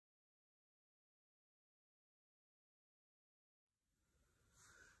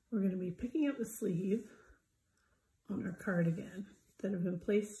we're going to be picking up the sleeve on our cardigan that have been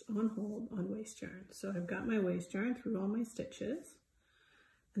placed on hold on waste yarn. So I've got my waste yarn through all my stitches.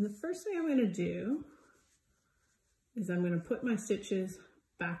 And the first thing I'm going to do is I'm going to put my stitches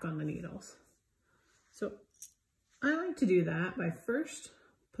back on the needles. So I like to do that by first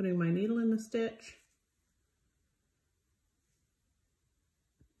putting my needle in the stitch,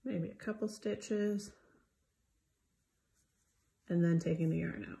 maybe a couple stitches, and then taking the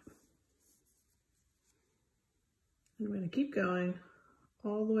yarn out. And I'm going to keep going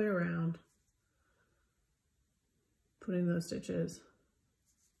all the way around, putting those stitches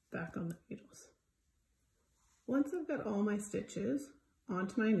back on the needles. Once I've got all my stitches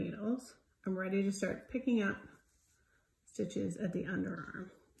onto my needles, I'm ready to start picking up stitches at the underarm.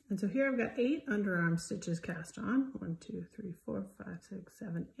 And so here I've got 8 underarm stitches cast on. 1, 2, 3, 4, 5, 6,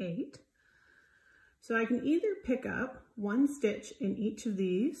 7, 8. So I can either pick up 1 stitch in each of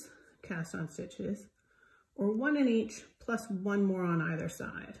these cast on stitches, or 1 in each plus 1 more on either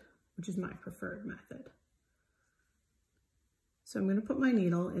side, which is my preferred method. So I'm going to put my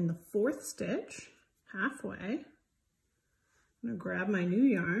needle in the 4th stitch, halfway. I'm going to grab my new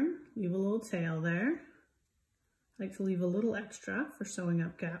yarn, leave a little tail there. I like to leave a little extra for sewing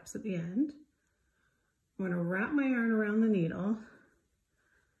up gaps at the end. I'm going to wrap my yarn around the needle,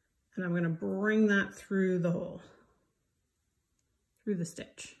 and I'm going to bring that through the hole, through the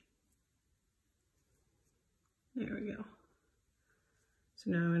stitch. There we go. So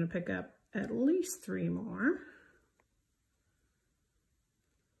now I'm going to pick up at least 3 more.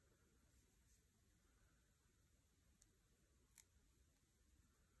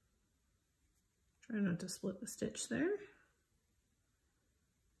 Try not to split the stitch there.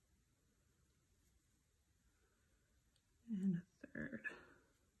 And a 3rd.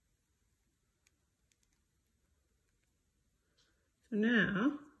 So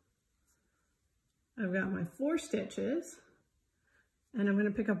now I've got my 4 stitches, and I'm going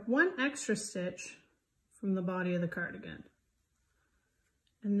to pick up 1 extra stitch from the body of the cardigan.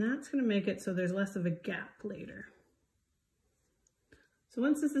 And that's going to make it so there's less of a gap later. So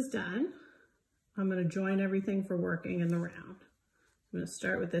once this is done, I'm going to join everything for working in the round. I'm going to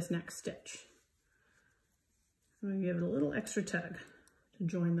start with this next stitch. I'm going to give it a little extra tug to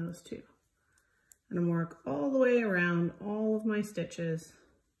join those two. And I'm going to work all the way around all of my stitches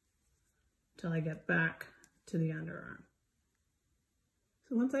until I get back to the underarm.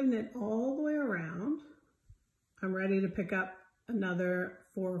 So once I've knit all the way around, I'm ready to pick up another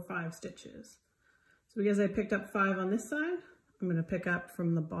 4 or 5 stitches. So because I picked up 5 on this side, I'm going to pick up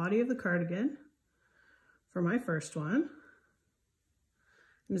from the body of the cardigan for my first one.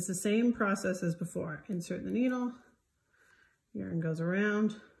 And it's the same process as before. Insert the needle, yarn goes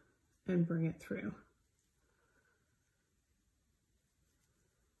around, and bring it through.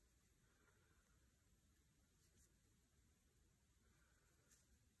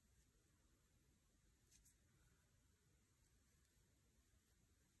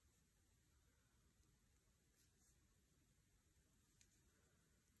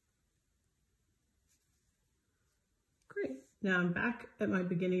 Great. Now I'm back at my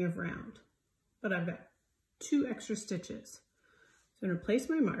beginning of round, but I've got 2 extra stitches. So I'm going to place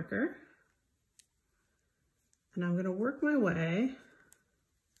my marker, and I'm going to work my way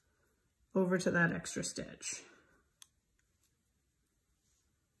over to that extra stitch.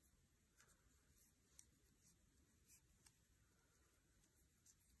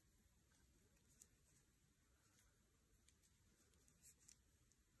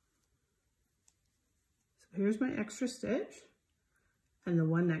 Here's my extra stitch and the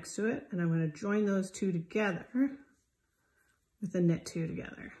one next to it, and I'm going to join those 2 together with a knit 2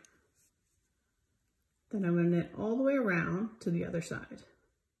 together. Then I'm going to knit all the way around to the other side.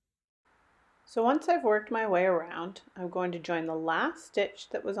 So once I've worked my way around, I'm going to join the last stitch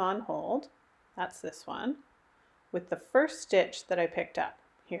that was on hold, that's this one, with the first stitch that I picked up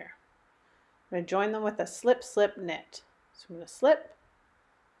here. I'm going to join them with a slip, slip, knit. So I'm going to slip,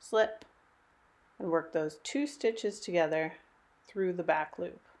 slip, and work those 2 stitches together through the back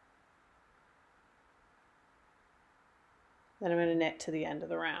loop. Then I'm going to knit to the end of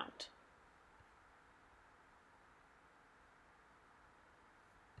the round.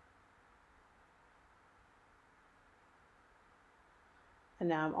 And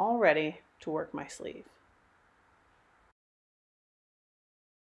now I'm all ready to work my sleeve.